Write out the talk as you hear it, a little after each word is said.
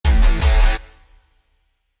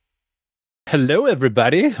Hello,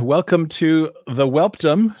 everybody. Welcome to the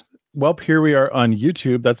Welpdom. Welp, here we are on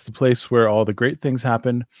YouTube. That's the place where all the great things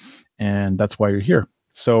happen, and that's why you're here.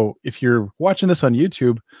 So if you're watching this on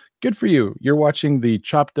YouTube, good for you. You're watching the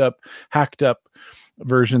chopped up, hacked up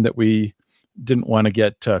version that we didn't want to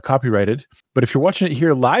get copyrighted. But if you're watching it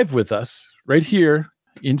here live with us, right here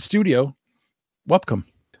in studio, welcome.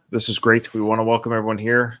 This is great. We want to welcome everyone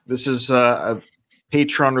here. This is a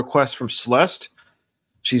Patreon request from Celeste.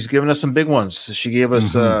 She's given us some big ones. She gave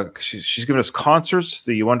us she's given us concerts,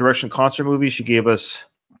 the One Direction concert movie. She gave us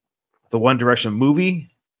the One Direction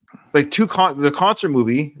movie, like the concert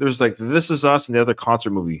movie. There's like This Is Us and the other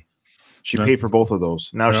concert movie. She paid for both of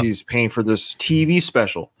those. Now she's paying for this TV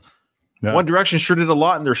special. One Direction sure did a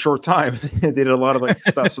lot in their short time. They did a lot of like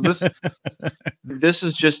stuff. So this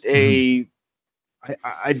is just a.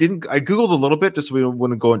 I googled a little bit just so we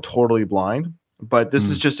wouldn't go in totally blind. But this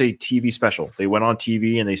is just a TV special. They went on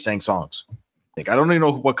TV and they sang songs. Like, I don't even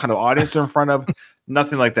know what kind of audience they're in front of.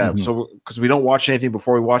 Nothing like that. So, because we don't watch anything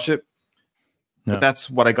before we watch it. But that's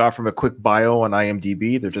what I got from a quick bio on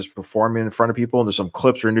IMDb. They're just performing in front of people. And there's some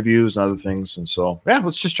clips or interviews and other things. And so, yeah,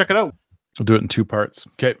 let's just check it out. We'll do it in two parts.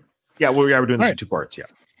 Okay. Yeah, we're doing this in two parts. Yeah.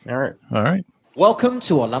 All right. All right. Welcome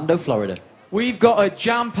to Orlando, Florida. We've got a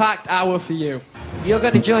jam-packed hour for you. You're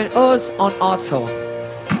going to join us on our tour.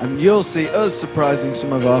 And you'll see us surprising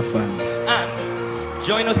some of our fans. And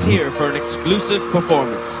join us here for an exclusive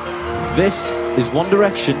performance. This is One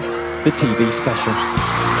Direction, the TV special.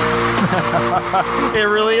 It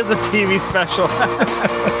really is a TV special.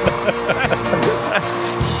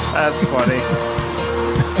 That's funny.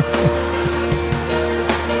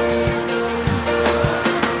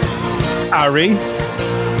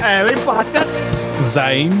 Harry Potter,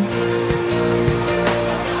 Zayn,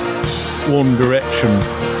 One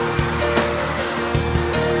Direction.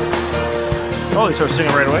 Oh, they start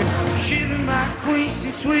singing right away. She's my queen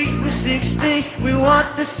since we were 16. We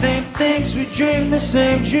want the same things, we dream the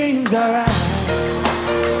same dreams. Alright.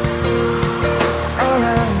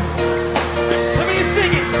 Alright. Let me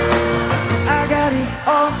sing it. I got it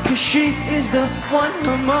all, cause she is the one.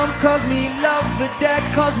 My mom calls me love, her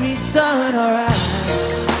dad calls me son. Alright.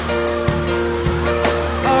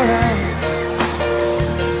 Alright.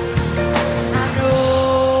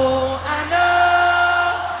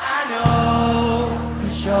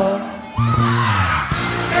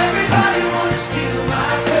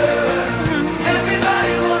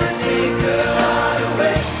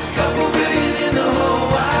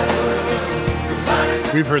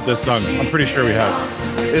 We've heard this song. I'm pretty sure we have.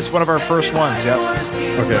 It's one of our first ones. Yep.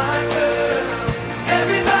 Okay.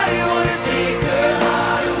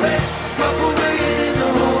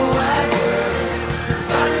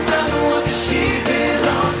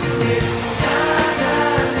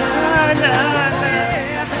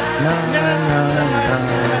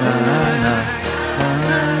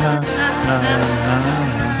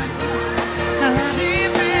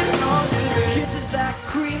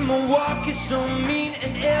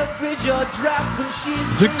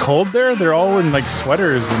 Is it cold there? They're all in like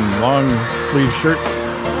sweaters and long sleeve shirts.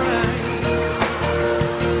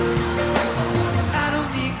 I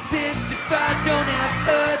don't exist if I don't have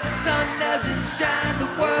her. The sun doesn't shine, the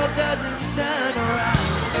world doesn't turn around.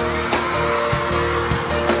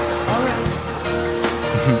 Alright.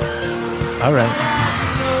 All right.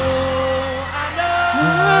 I know,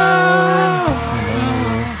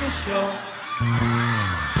 for sure.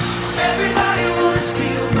 Everybody wanna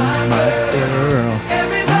steal my girl.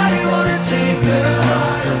 Everybody wanna take her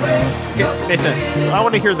heart away. Nathan, I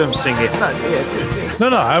want to hear them sing it. No,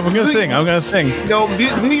 I'm gonna sing. I'm gonna sing. No,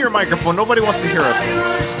 mute your microphone. Nobody wants to hear us.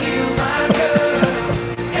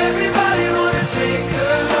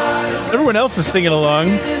 Everyone else is singing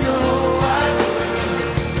along.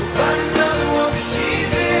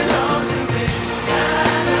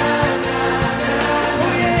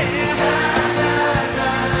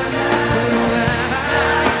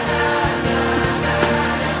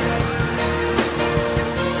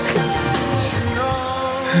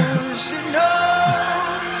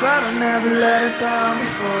 I don't never let her down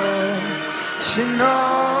before. She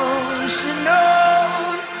knows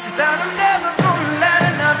that I'm never gonna let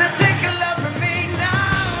another take a love from me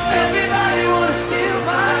now. Everybody wanna steal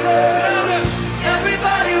my girl.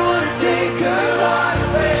 Everybody wanna take her heart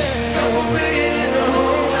away. Couple million in the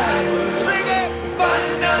whole wide world. Sing it. Find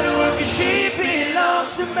another one 'cause she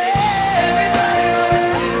belongs to me. Everybody wanna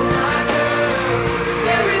steal my girl.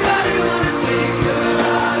 Everybody wanna take her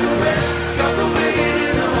heart away. Couple million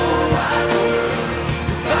in the whole wide world.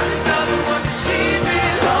 Find another one 'cause she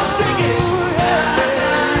belongs to me.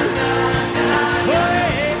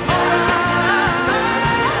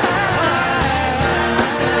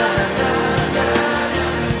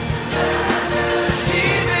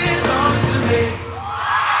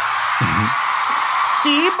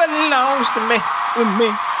 belongs to me. With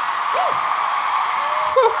me.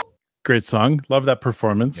 Great song. Love that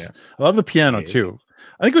performance. Yeah. I love the piano too.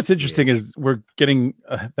 I think what's interesting is we're getting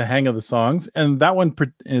the hang of the songs, and that one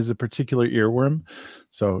is a particular earworm.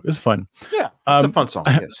 So it's fun. Yeah, it's a fun song.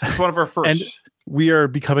 Yes. It's one of our first. And we are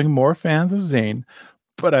becoming more fans of Zayn,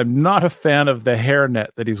 but I'm not a fan of the hairnet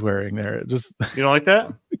that he's wearing there. It just You don't like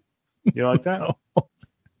that? You don't like that? No.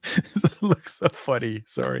 It looks so funny.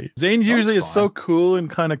 Sorry. Zayn usually is so cool and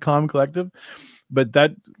kind of calm, collective, but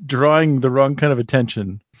that drawing the wrong kind of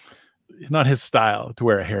attention, not his style to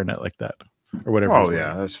wear a hairnet like that or whatever. Oh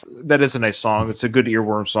yeah, that is a nice song. It's a good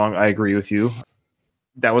earworm song. I agree with you.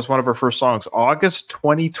 That was one of our first songs, August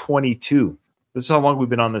 2022. This is how long we've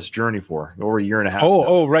been on this journey for, over a year and a half.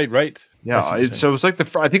 Oh, right. Yeah, so it was like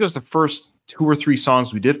I think it was the first 2 or 3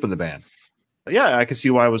 songs we did from the band. Yeah, I can see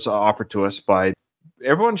why it was offered to us by.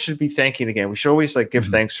 Everyone should be thanking again. We should always give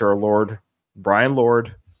thanks to our Lord, Brian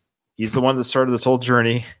Lord. He's the one that started this whole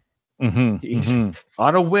journey. He's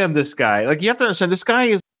on a whim. This guy, you have to understand, this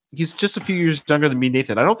guy he's just a few years younger than me,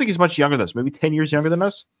 Nathan. I don't think he's much younger than us. Maybe 10 years younger than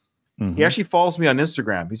us. He actually follows me on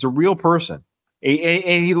Instagram. He's a real person,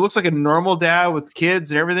 and he looks like a normal dad with kids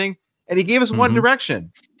and everything. And he gave us One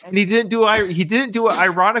Direction, and he didn't do it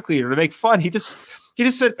ironically or to make fun. He just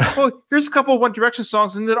said, "Oh, here's a couple of One Direction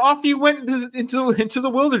songs," and then off he went into the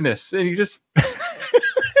wilderness, and he just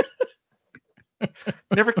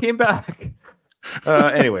never came back.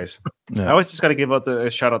 Anyways, I always just got to give out a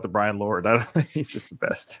shout out to Brian Lord. He's just the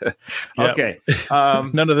best. Okay,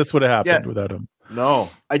 none of this would have happened without him. No,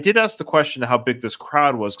 I did ask the question of how big this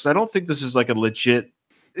crowd was, because I don't think this is like a legit.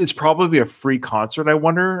 It's probably a free concert. I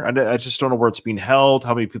wonder. I just don't know where it's being held,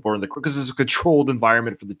 how many people are in the, because it's a controlled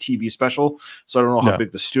environment for the TV special. So I don't know how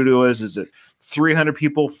big the studio is. Is it 300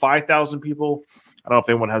 people, 5,000 people? I don't know if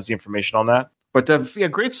anyone has the information on that. But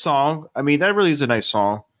great song. I mean, that really is a nice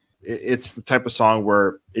song. It's the type of song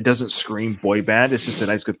where it doesn't scream boy band. It's just a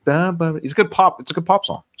nice, good. It's good pop. It's a good pop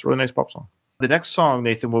song. It's a really nice pop song. The next song,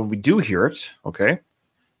 Nathan, when we do hear it, okay,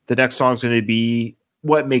 the next song is going to be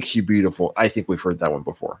 "What Makes You Beautiful." I think we've heard that one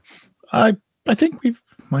before. I think we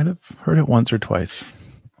might have heard it once or twice.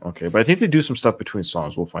 Okay, but I think they do some stuff between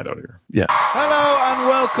songs. We'll find out here. Yeah. Hello and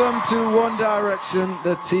welcome to One Direction,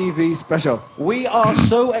 the TV special. We are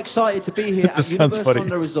so excited to be here at This sounds Universal funny.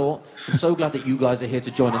 Wonder Resort. I'm so glad that you guys are here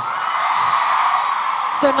to join us.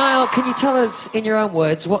 So, Niall, can you tell us in your own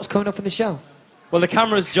words what's coming up in the show? Well, the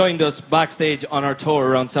cameras joined us backstage on our tour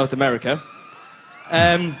around South America.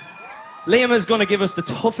 Liam is going to give us the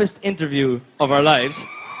toughest interview of our lives.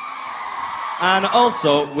 And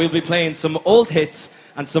also, we'll be playing some old hits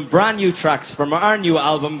and some brand new tracks from our new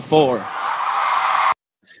album, 4.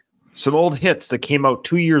 Some old hits that came out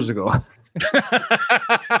 2 years ago.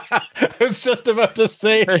 I was just about to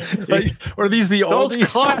say, are these the Those oldies?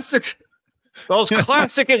 classics. Those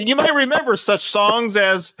classic. You might remember such songs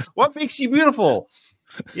as "What Makes You Beautiful."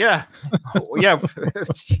 Yeah. Yeah.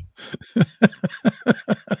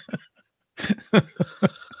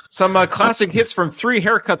 Some classic hits from 3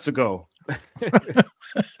 haircuts ago.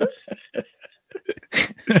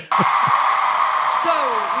 So,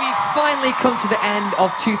 we've finally come to the end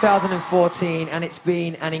of 2014, and it's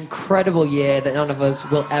been an incredible year that none of us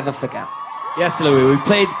will ever forget. Yes, Louis, we've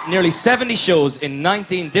played nearly 70 shows in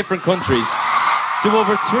 19 different countries to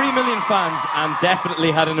over 3 million fans and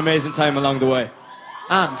definitely had an amazing time along the way.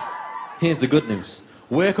 And here's the good news.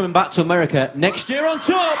 We're coming back to America next year on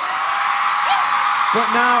tour.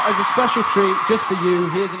 But now, as a special treat, just for you,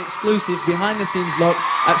 here's an exclusive behind-the-scenes look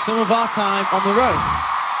at some of our time on the road.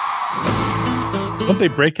 Don't they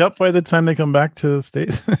break up by the time they come back to the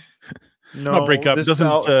States? No, Not break up. Doesn't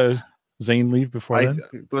Zayn leave before then?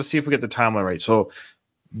 Let's see if we get the timeline right. So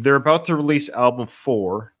they're about to release album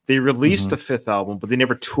 4. They released the 5th album, but they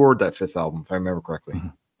never toured that 5th album, if I remember correctly.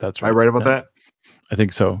 That's Am right. I right about that? I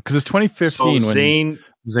think so. Because it's 2015 So when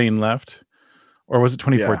Zayn left. Or was it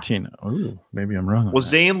 2014? Oh, maybe I'm wrong. Well,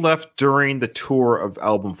 Zayn left during the tour of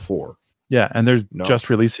album 4. Yeah, and they're just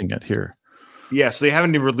releasing it here. Yeah, so they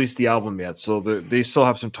haven't even released the album yet. So they still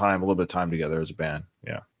have some time, a little bit of time together as a band.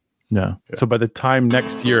 Yeah. So by the time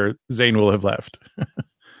next year, Zayn will have left.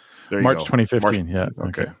 There you March go. 2015. Yeah.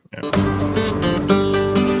 Okay. Yeah.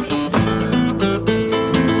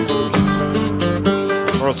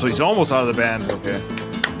 Oh, so he's almost out of the band. Okay.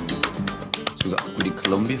 So we got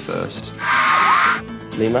Colombia first.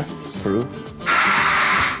 Lima, Peru.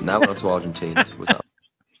 Now we're on to Argentina.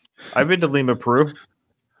 I've been to Lima, Peru.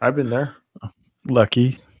 I've been there.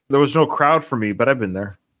 Lucky. There was no crowd for me, but I've been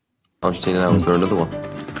there. Argentina now, is there another one?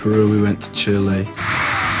 Peru, we went to Chile.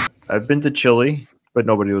 I've been to Chile, but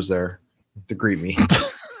nobody was there to greet me.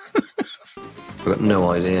 I've got no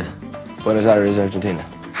idea. Buenos Aires, Argentina.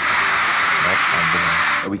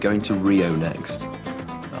 Are we going to Rio next?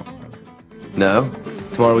 No.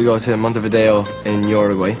 Tomorrow we go to Montevideo in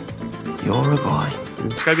Uruguay. Uruguay.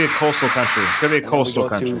 It's got to be a coastal country. It's got to be a coastal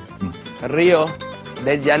country. Rio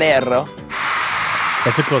de Janeiro.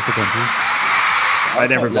 That's a coastal country. I've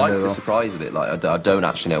never been like there, the though. surprise of it. Like I don't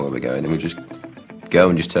actually know where we're going, and we just go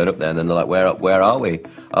and just turn up there, and then they're like, "Where are we?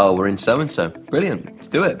 Oh, we're in so and so. Brilliant. Let's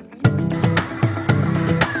do it."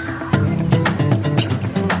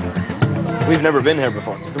 We've never been here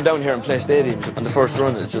before. To come down here and play stadiums on the first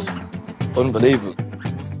run is just unbelievable.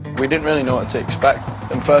 We didn't really know what to expect.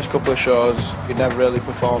 In the first couple of shows, we'd never really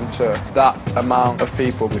performed to that amount of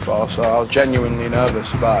people before, so I was genuinely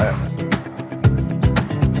nervous about it.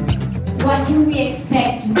 What can we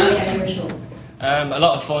expect to be at your show? A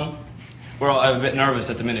lot of fun. I'm a bit nervous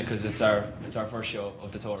at the minute because it's our first show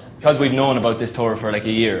of the tour. Because we've known about this tour for like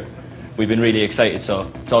a year, we've been really excited,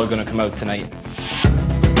 so it's all going to come out tonight.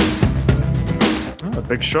 Oh, a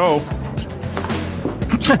big show.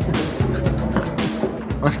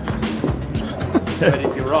 Ready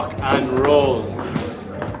to rock and roll.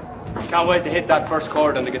 Can't wait to hit that first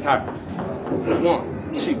chord on the guitar.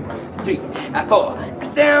 1, 2, 3, 4.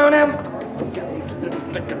 Down and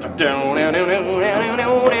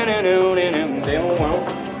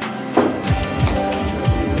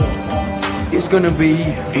It's going to be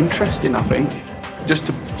interesting, I think. Just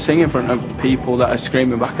to sing in front of people that are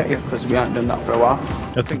screaming back at you, because we haven't done that for a while.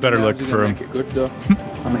 That's a better look for him. Make it good, though.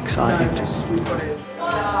 I'm excited.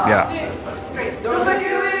 Yeah.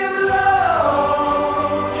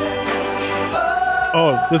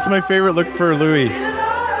 Oh, this is my favorite look for Louis.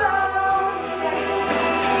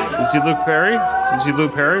 Is he Luke Perry? Is he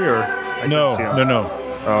Luke Perry or? No.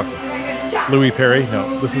 Oh, okay. Louis Perry?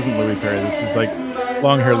 No, this isn't Louis Perry. This is like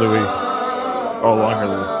long hair Louis. Oh, long hair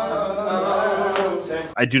Louis.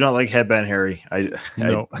 I do not like headband Harry. I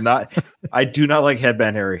do not like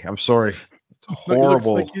headband Harry. I'm sorry. It's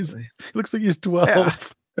horrible. He looks like he's 12. Yeah.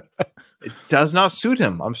 It does not suit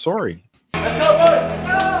him. I'm sorry. That's so good.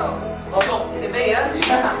 Oh, is it me, yeah?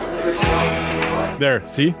 There,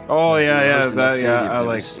 see? Oh yeah. I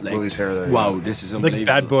like Louis' hair there. Wow, this is unbelievable. Like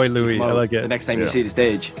bad boy Louis. I like it. The next time you see the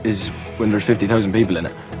stage is when there's 50,000 people in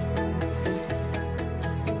it.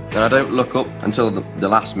 And I don't look up until the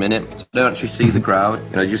last minute. I don't actually see the crowd.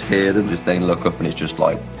 You know, I just hear them, just then look up, and it's just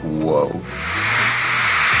like, whoa.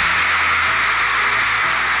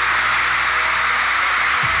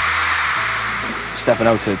 Stepping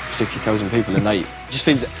out to 60,000 people a night just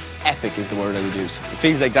feels epic is the word I would use. It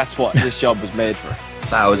feels like that's what this job was made for.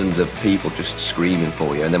 Thousands of people just screaming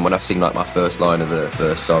for you, and then when I sing like my first line of the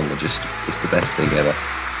first song, it's the best thing ever.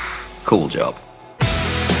 Cool job.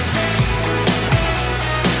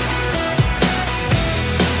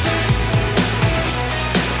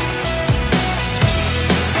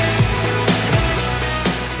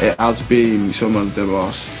 It has been some of the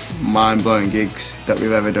most mind-blowing gigs that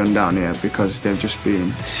we've ever done down here because they've just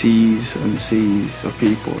been seas and seas of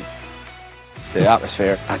people. The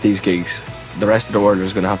atmosphere at these gigs, the rest of the world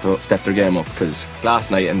is going to have to step their game up because last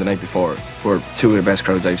night and the night before were two of the best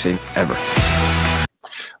crowds I've seen ever.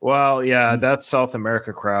 Well, yeah, that's South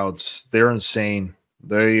America crowds. They're insane.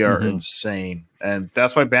 They are insane. And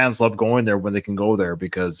that's why bands love going there when they can go there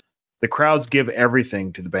because the crowds give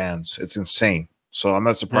everything to the bands. It's insane. So I'm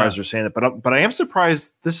not surprised they're saying that, but I am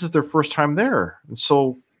surprised this is their first time there in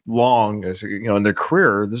so long, as you know, in their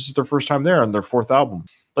career. This is their first time there on their fourth album.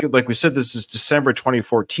 Like we said, this is December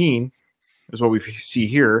 2014, is what we see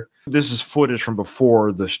here. This is footage from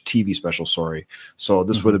before the TV special. Sorry, so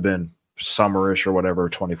this would have been summerish or whatever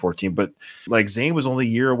 2014. But like Zayn was only a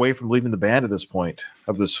year away from leaving the band at this point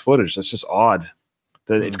of this footage. That's just odd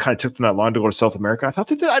that it kind of took them that long to go to South America.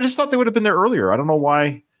 I just thought they would have been there earlier. I don't know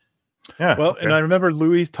why. Yeah. Well, and I remember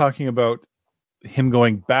Louis talking about him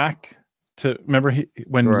going back to. Remember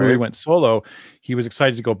when Louis went solo, he was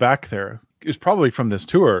excited to go back there. It was probably from this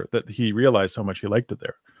tour that he realized how much he liked it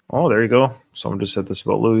there. Oh, there you go. Someone just said this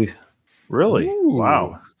about Louis. Really? Ooh.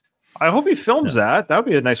 Wow. I hope he films that. That would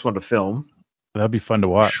be a nice one to film. That'd be fun to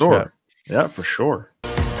watch. Sure. Yeah, for sure.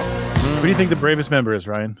 Who do you think the bravest member is,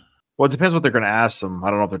 Ryan? Well, it depends what they're going to ask them. I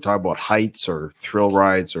don't know if they're talking about heights or thrill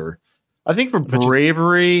rides or. I think for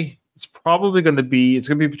bravery. It's probably going to be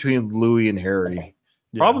between Louis and Harry.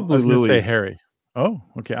 Yeah, probably I was Louis. Say Harry. Oh,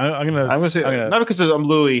 okay. I'm gonna say not because I'm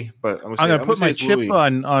Louis, but I'm gonna put my chip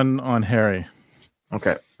on Harry.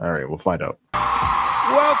 Okay. All right. We'll find out.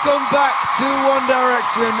 Welcome back to One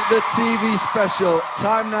Direction, the TV special.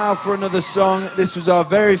 Time now for another song. This was our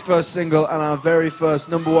very first single and our very first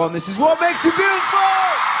 #1. This is What Makes You Beautiful.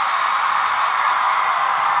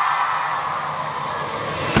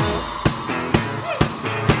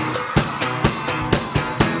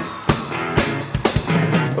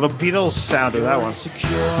 Beatles sound to that one.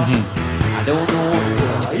 I don't know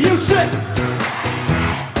what you say.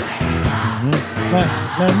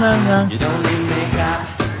 You don't need makeup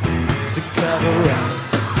to cover up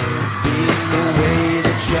in the way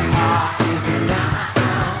that your heart is now.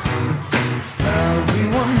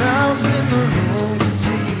 Everyone else in the room can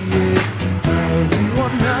see it.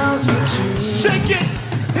 Everyone else but you. Shake it!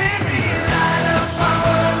 Baby, you light up my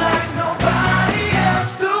world like nobody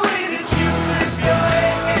else. The way that you flip your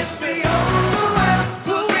head gets me overwhelmed.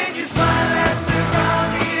 But when you smile at the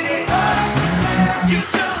ground, it ain't hard to tell. You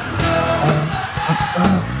don't know.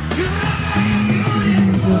 You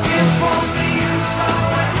it's only you, so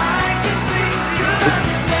when I can see, you'll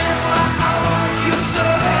understand why I want you so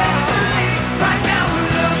badly. Right now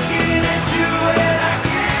we're looking at you and I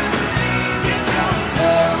can't believe you don't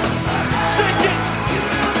know. Shake it!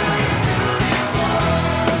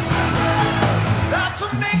 That's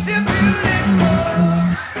what makes it beautiful.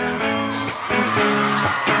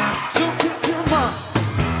 So pick your mind,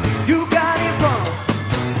 you got it wrong.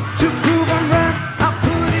 To prove I'm right, I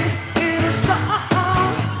put it in a song.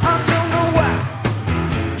 I don't know why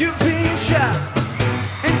you're being shy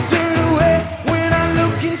and turn away when I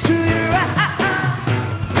look into your eyes.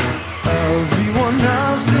 Everyone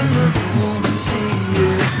else in the room can see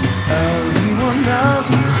it. Everyone else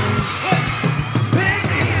can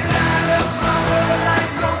baby, you light up my world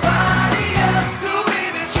like nobody else. The way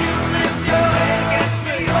that you lift your head gets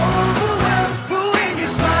me overwhelmed. But when you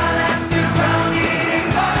smile at the ground, it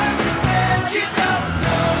ain't hard to tell. You don't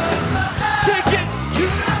know. Shake it! You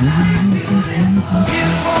don't know you're beautiful.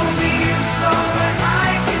 If only you saw what I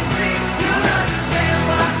can see, you'll understand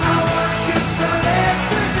why I want you so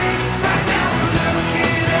desperately. Right now I'm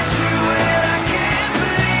looking at you and I can't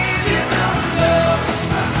believe you don't know.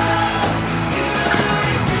 You don't know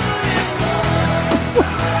you're beautiful.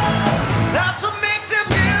 That's what makes it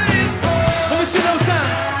beautiful. Let me see those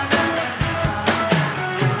hands.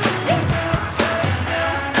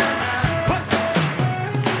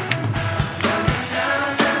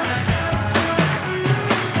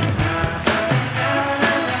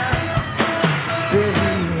 Baby,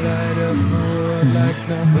 you light up my world like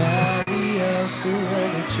nobody else. The way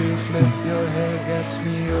that you flip your hair gets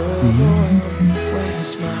me overwhelmed. When you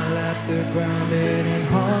smile at the ground, it ain't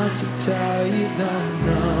hard to tell. You don't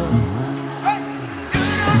know. You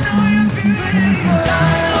don't know you're beautiful.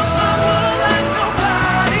 Light up my world like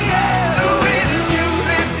nobody else. The way that you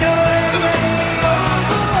flip your hair gets me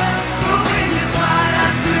overwhelmed. But when you smile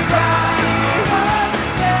at the ground, it ain't hard to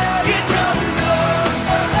tell. You don't know.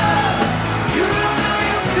 You don't know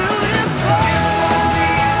you're beautiful. If only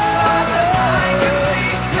you saw what I can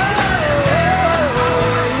see, you'll understand why I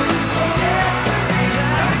want you so desperately.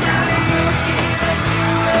 I'm really looking at you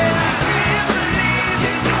and I can't believe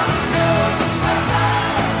you don't know.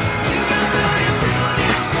 You don't know you're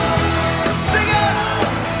beautiful. Sing it!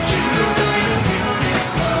 You don't know you're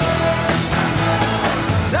beautiful.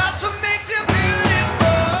 That's what makes you beautiful.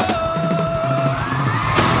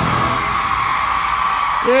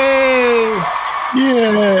 Yay!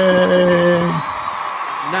 Yay!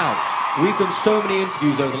 Now, we've done so many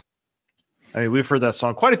interviews over the I mean, we've heard that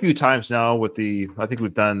song quite a few times now with I think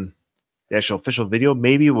we've done the actual official video,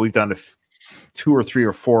 maybe, but we've done 2 or 3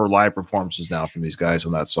 or 4 live performances now from these guys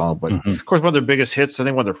on that song. But of course, one of their biggest hits, I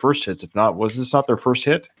think one of their first hits, if not, was this not their first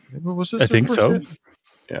hit? Maybe was this I their think first so. hit?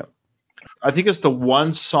 Yeah. I think it's the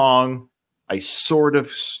one song I sort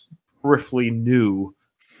of briefly knew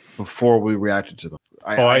before we reacted to them.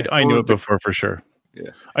 I knew it before for sure.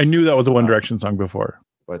 Yeah. I knew that was a One Direction song before.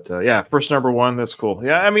 But yeah, first number 1, that's cool.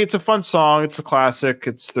 Yeah, I mean, it's a fun song. It's a classic.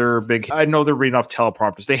 It's their big. I know they're reading off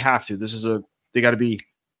teleprompters. They have to. This is a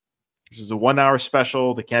 1 hour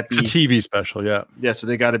special. They can't be. It's a TV special, yeah. Yeah, so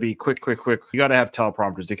they got to be quick. You got to have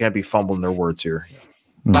teleprompters. They can't be fumbling their words here.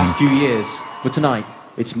 last few years. But tonight,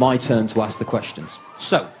 it's my turn to ask the questions.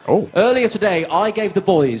 So, earlier today, I gave the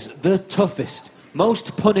boys the toughest,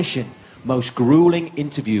 most punishing, most grueling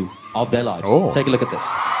interview of their lives. Take a look at this.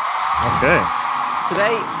 Okay.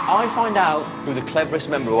 Today, I find out who the cleverest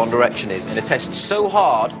member of One Direction is in a test so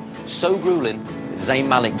hard, so grueling, that Zayn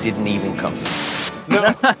Malik didn't even come.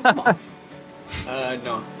 No.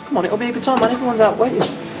 No. Come on, it'll be a good time, man. Everyone's out waiting.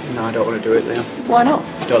 No, I don't want to do it, Liam. Why not?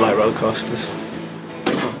 I don't like roller coasters.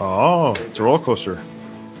 Oh, it's a roller coaster.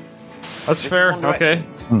 That's fair. Okay.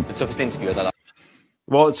 The toughest interview of their life.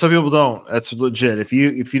 Well, some people don't. That's legit. If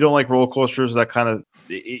you don't like roller coasters, that kind of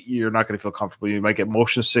you're not going to feel comfortable. You might get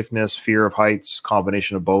motion sickness, fear of heights,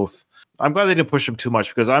 combination of both. I'm glad they didn't push them too much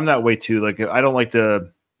because I'm that way too. Like I don't like to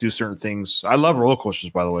do certain things. I love roller coasters,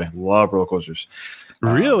 by the way. Love roller coasters.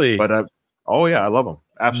 Really? Oh yeah, I love them.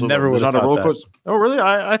 Absolutely. Never There's would have not a thought roller coaster. Oh, really?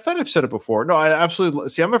 I thought I've said it before. No, I absolutely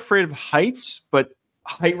see. I'm afraid of heights, but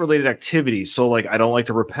height related activities. So like, I don't like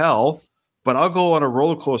to rappel, but I'll go on a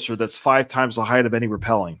roller coaster that's 5 times the height of any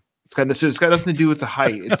rappelling. It's got nothing to do with the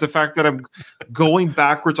height. It's the fact that I'm going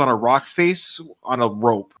backwards on a rock face on a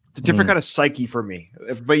rope. It's a different kind of psyche for me.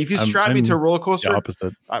 But if you strap me to a roller coaster, the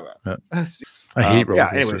opposite. I roller hate roller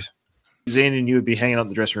coasters. Anyways, Zane and you would be hanging out in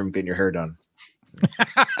the dressing room getting your hair done.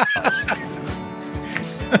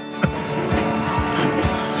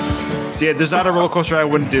 So yeah, there's not a roller coaster I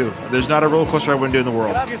wouldn't do. There's not a roller coaster I wouldn't do in the world.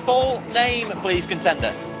 Can I have your full name, please,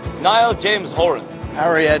 contender? Niall James Horan.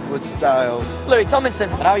 Harry Edward Styles. Louis Tomlinson.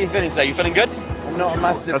 And how are you feeling today? You feeling good? I'm not a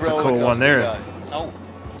massive That's a roller cool one coaster there. guy. No.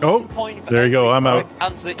 Oh, there you go. I'm out. Correct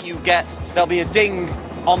answer that you get, there'll be a ding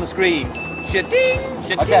on the screen. Sha-ding!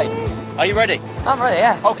 Sha-ding! Okay. Are you ready? I'm ready,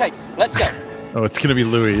 yeah. Okay, let's go. Oh, it's gonna be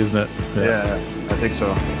Louis, isn't it? Yeah, I think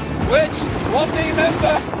so. Which one do you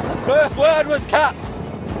remember? First word was cat.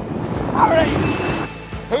 Harry!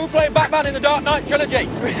 Who played Batman in the Dark Knight trilogy?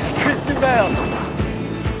 Christian Bale.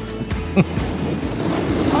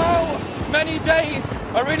 How many days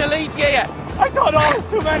are in a leap year? I don't know,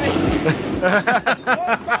 too many.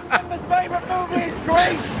 What band member's favourite movie is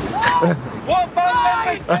Grease? What band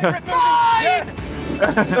member's favourite movie? Yes.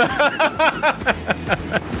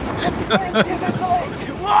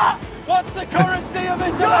 What? What's the currency of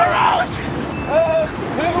Italy? Euros!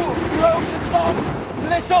 Who wrote the song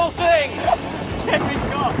Little Thing? Henry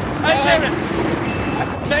Scott.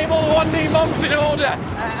 Name all the 1D monks in order.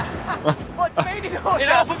 What do you mean in order? In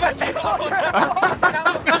alphabetical order.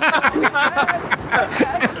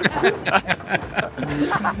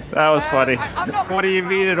 That was funny. What do you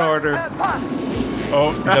mean in order?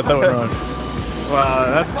 Oh, you got that one wrong. Wow,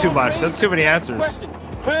 that's too much. That's too many answers.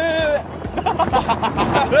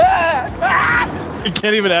 He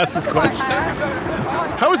can't even ask this question.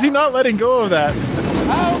 How is he not letting go of that?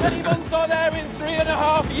 How many months are there in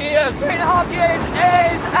 3.5 years? 3.5 years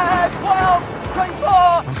is 12,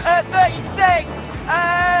 24, 36,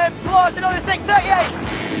 plus another 6, 38.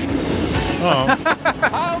 Oh.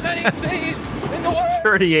 How many seeds in the world?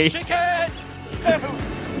 38. Chicken!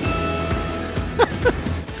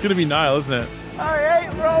 It's gonna be Niall, isn't it?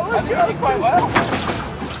 Alright, bro. I think that's quite well.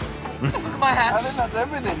 Look at my hat. I think that's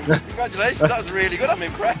everything. Congratulations, that was really good. I'm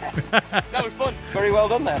impressed. That was fun. Very well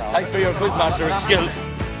done there. Thanks for your quizmaster skills.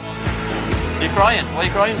 Are you crying? What are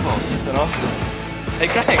you crying for? I don't know. Are you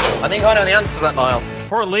crying? I think I know the answer to that, Niall.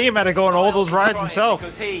 Poor Liam had to go on all those rides himself.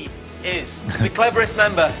 Because he is the cleverest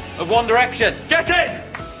member of One Direction. Get in!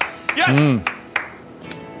 Yes!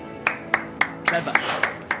 Clever.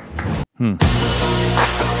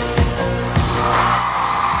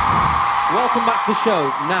 Welcome back to the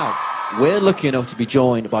show. Now, we're lucky enough to be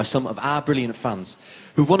joined by some of our brilliant fans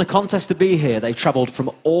who've won a contest to be here. They've travelled from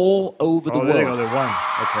all over the world. There you go, they won.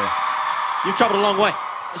 Okay. You've travelled a long way.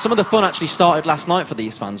 Some of the fun actually started last night for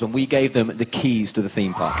these fans when we gave them the keys to the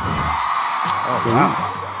theme park. Oh, wow.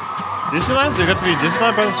 Disneyland? They got to be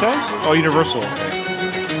Disneyland by themselves? Oh, Universal.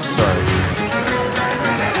 Sorry.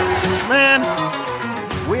 Man.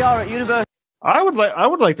 We are at Universal. I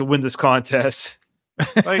would like to win this contest.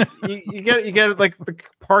 Like you get like the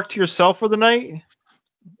park to yourself for the night.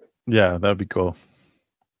 Yeah, that'd be cool.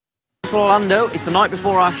 Orlando, it's the night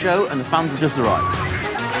before our show and the fans have just arrived.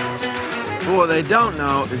 But what they don't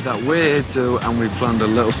know is that we're here too, and we planned a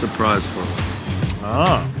little surprise for them.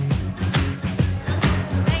 Ah.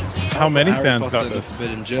 How many Harry fans Potter, got The this?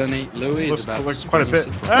 Forbidden Journey. Louis is about to quite a bit.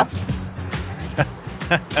 surprise.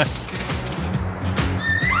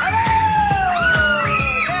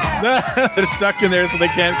 They're stuck in there, so they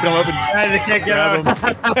can't come up and They can't get out.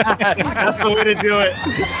 That's the way to do it.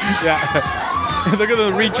 Yeah. Look at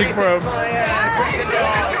them reaching for him.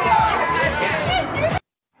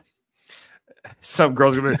 Some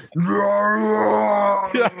girls are gonna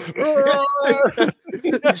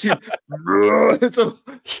it's a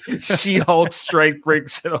She-Hulk strength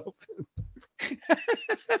breaks it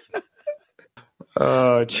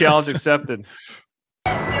open. Challenge accepted.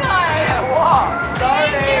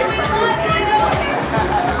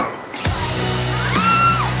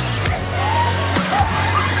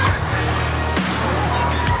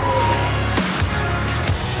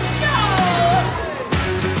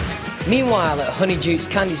 Meanwhile, at Honey Duke's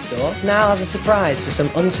candy store, Niall has a surprise for some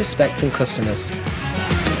unsuspecting customers.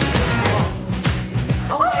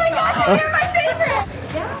 Oh my gosh, you're my favorite!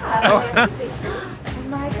 Yeah. Oh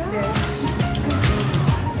my god.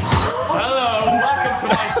 Hello, welcome to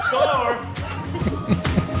my store.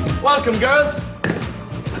 Welcome, girls.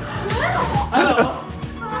 Hello.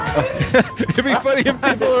 It'd be funny if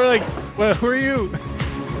people were like, well, who are you?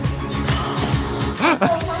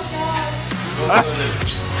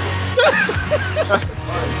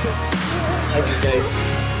 Thank you, guys.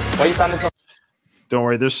 Why are you standing so? Don't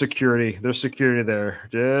worry, there's security. There's security there.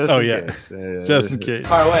 Just in case. Yeah, just in case.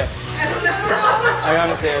 Far away. I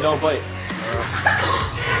honestly, I don't bite.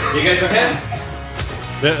 You guys okay?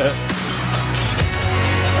 Yeah.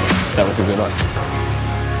 That was a good one.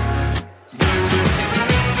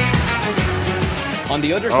 On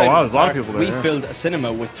the other side of the park, we filled a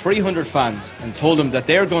cinema with 300 fans and told them that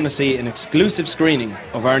they're going to see an exclusive screening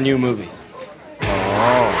of our new movie.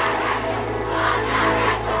 Oh.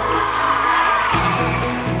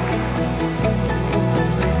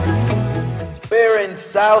 We're in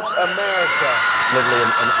South America. It's lovely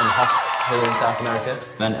and hot here in South America.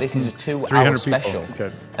 And this is a 2-hour special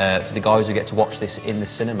for the guys who get to watch this in the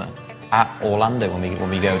cinema at Orlando when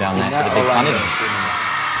we go down there for the big fan event.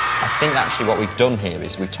 I think actually what we've done here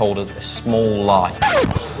is we've told a small lie.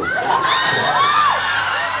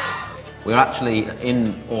 We're actually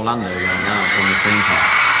in Orlando right now in the theme park.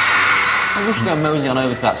 Maybe we should go mosey on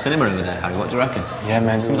over to that cinema over there, Harry. What do you reckon? Yeah,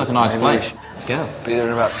 man. Seems like a nice place. Let's go. Be there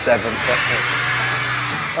in about 7 seconds.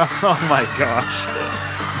 Oh my gosh.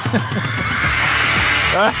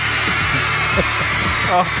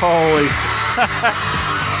 Oh, always.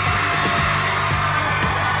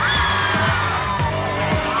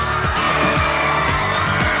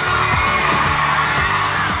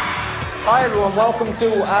 Hi everyone, welcome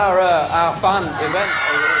to our fan event.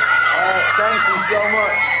 Thank you so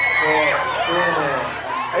much for being here.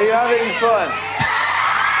 Are you having fun?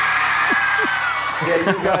 Yeah,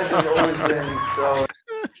 you guys have always been so...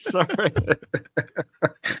 Sorry.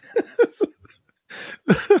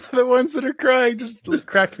 The ones that are crying just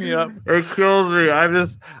crack me up. It kills me. I'd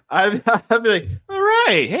be like, all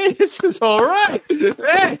right, hey, this is all right.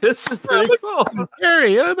 Hey, this is pretty cool.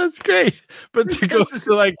 Scary, yeah, that's great. But to go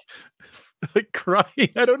to like crying,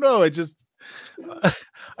 I don't know. I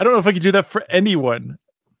don't know if I could do that for anyone.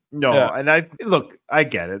 No, and I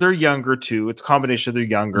get it. They're younger too. It's a combination. They're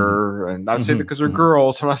younger, and not saying that because they're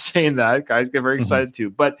girls. I'm not saying that. Guys get very excited too,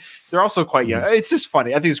 but they're also quite young. It's just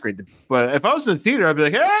funny. I think it's great. But if I was in the theater, I'd be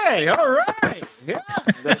like, "Hey, all right, yeah."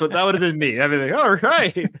 That would have been me. I'd be like, "All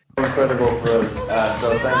right." Incredible for us.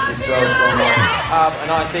 So thank you so much. Have a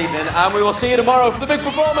nice evening, and we will see you tomorrow for the big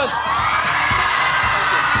performance.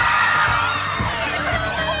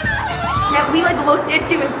 Yeah, we looked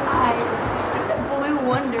into his eyes.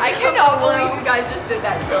 Wonder. I cannot believe you guys just did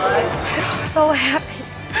that to us. I'm so happy.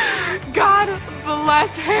 God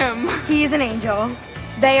bless him. He's an angel.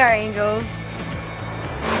 They are angels.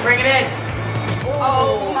 Bring it in.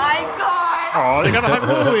 Oh my God. Oh, they gotta have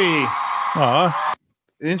Louie. Aw.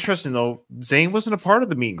 Interesting though. Zayn wasn't a part of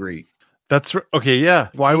the meet and greet. That's okay. Yeah.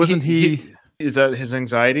 Why wasn't he? Is that his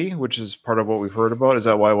anxiety, which is part of what we've heard about? Is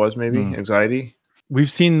that why it was maybe anxiety?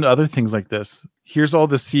 We've seen other things like this. Here's all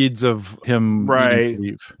the seeds of him. Right.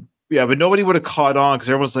 Yeah, but nobody would have caught on because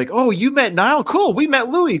everyone's like, "Oh, you met Niall? Cool. We met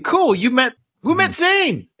Louis. Cool. You met who met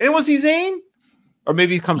Zayn? And was he Zayn? Or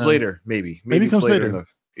maybe he comes later. Maybe it comes later.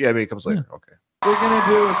 Yeah, maybe it comes later. Okay. We're gonna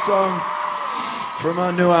do a song from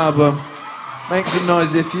our new album. Make some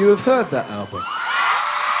noise if you have heard that album.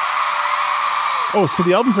 Oh, so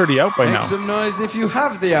the album's already out by now. Make some noise if you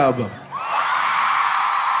have the album.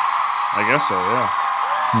 I guess so, yeah.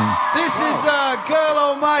 This is Girl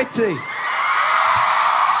Almighty.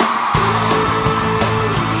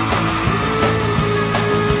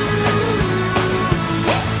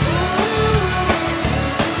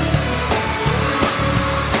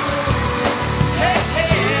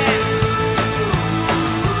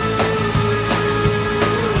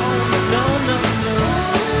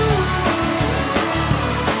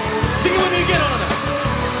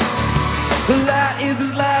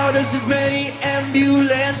 As loud as many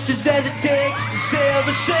ambulances as it takes to save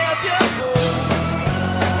a shelter.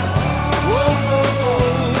 Whoa, whoa,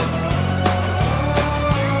 whoa.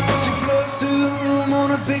 She floats through the room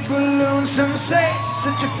on a big balloon. Some say she's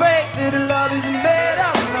such a fake that her love isn't made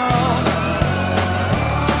up. No,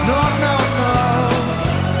 no, no, no.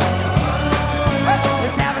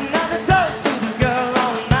 Let's have another toast to the girl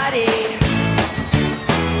almighty.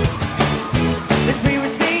 Let's be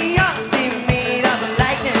received.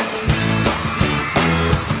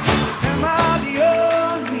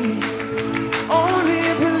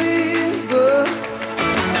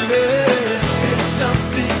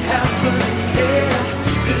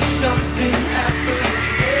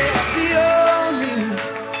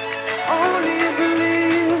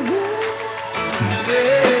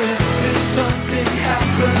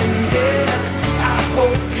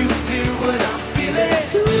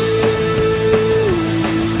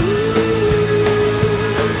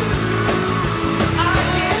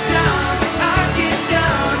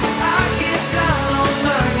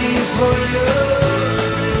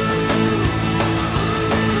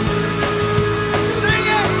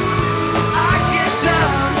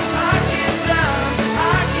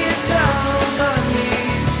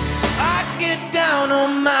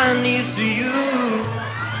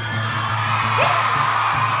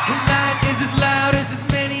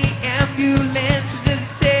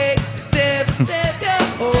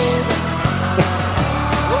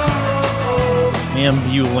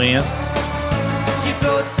 Ambulance. She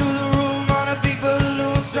floats through the room on a big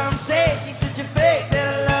balloon. Some say she's such a fake that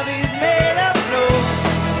her love is made of blue.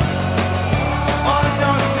 Oh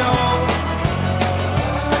no, no.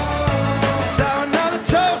 So another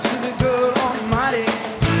toast to the good almighty.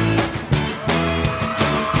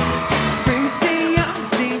 Brings the young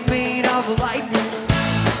steam made of lightning.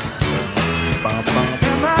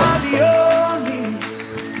 Am I the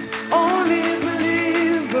only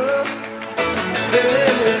believer?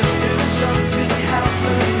 There's something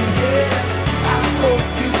happening here. I hope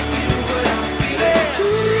you feel what I'm feeling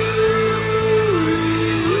too.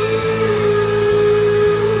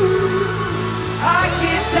 I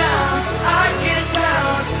get down, I get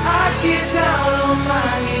down, I get down on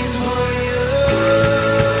my knees for you.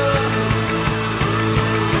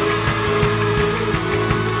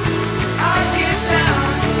 I get down,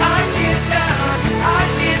 I get down, I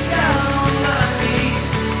get down on my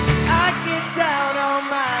knees. I get down on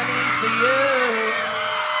my knees for you.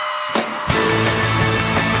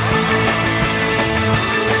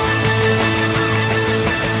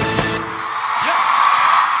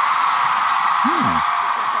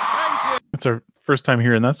 It's our first time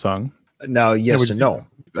hearing that song. Now, yes would and you- no.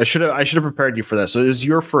 I should have prepared you for that. So this is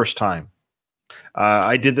your first time.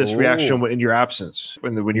 I did this reaction in your absence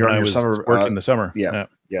when you're on I your was summer work in the summer. Yeah.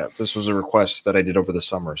 This was a request that I did over the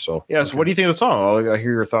summer. So yeah. So what do you think of the song? I'll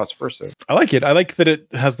hear your thoughts first. There. I like it. I like that it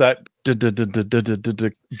has that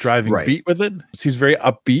driving Right. beat with it. It seems very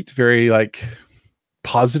upbeat, very like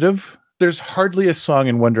positive. There's hardly a song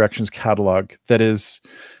in One Direction's catalog that is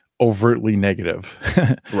overtly negative.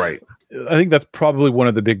 Right. I think that's probably one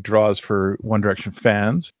of the big draws for One Direction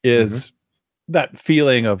fans is that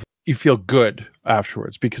feeling of you feel good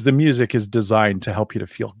afterwards because the music is designed to help you to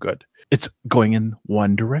feel good. It's going in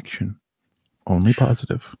one direction, only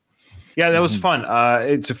positive. Yeah, that was fun.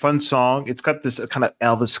 It's a fun song. It's got this kind of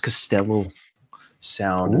Elvis Costello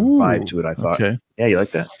sound and vibe to it, I thought. Okay. Yeah, you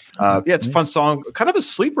like that? Yeah, it's a fun song. Kind of a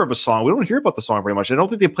sleeper of a song. We don't hear about the song very much. I don't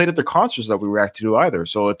think they played at their concerts that we react to either.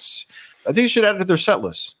 So I think they should add it to their set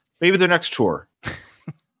list. Maybe their next tour.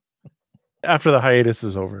 After the hiatus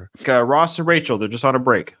is over. Ross and Rachel, they're just on a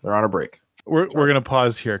break. They're on a break. We're going to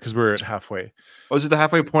pause here because we're at halfway. Oh, is it the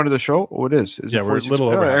halfway point of the show? Oh, it is. Yeah, it we're a 46? little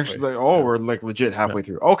over halfway. Actually, we're like legit halfway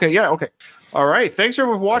through. Okay, yeah, okay. All right. Thanks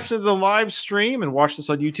everyone for watching the live stream and watch this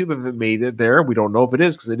on YouTube if it made it there. We don't know if it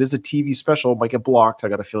is because it is a TV special. It might get blocked. I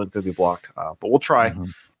got a feeling it could be blocked, but we'll try.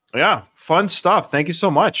 Yeah, fun stuff. Thank you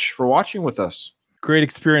so much for watching with us. Great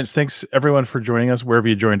experience. Thanks everyone for joining us wherever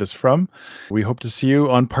you joined us from. We hope to see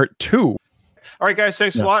you on part 2. All right, guys.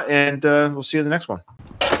 Thanks a lot, and we'll see you in the next one.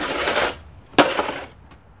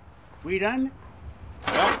 We done?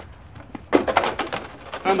 Well,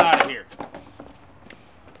 I'm out of here.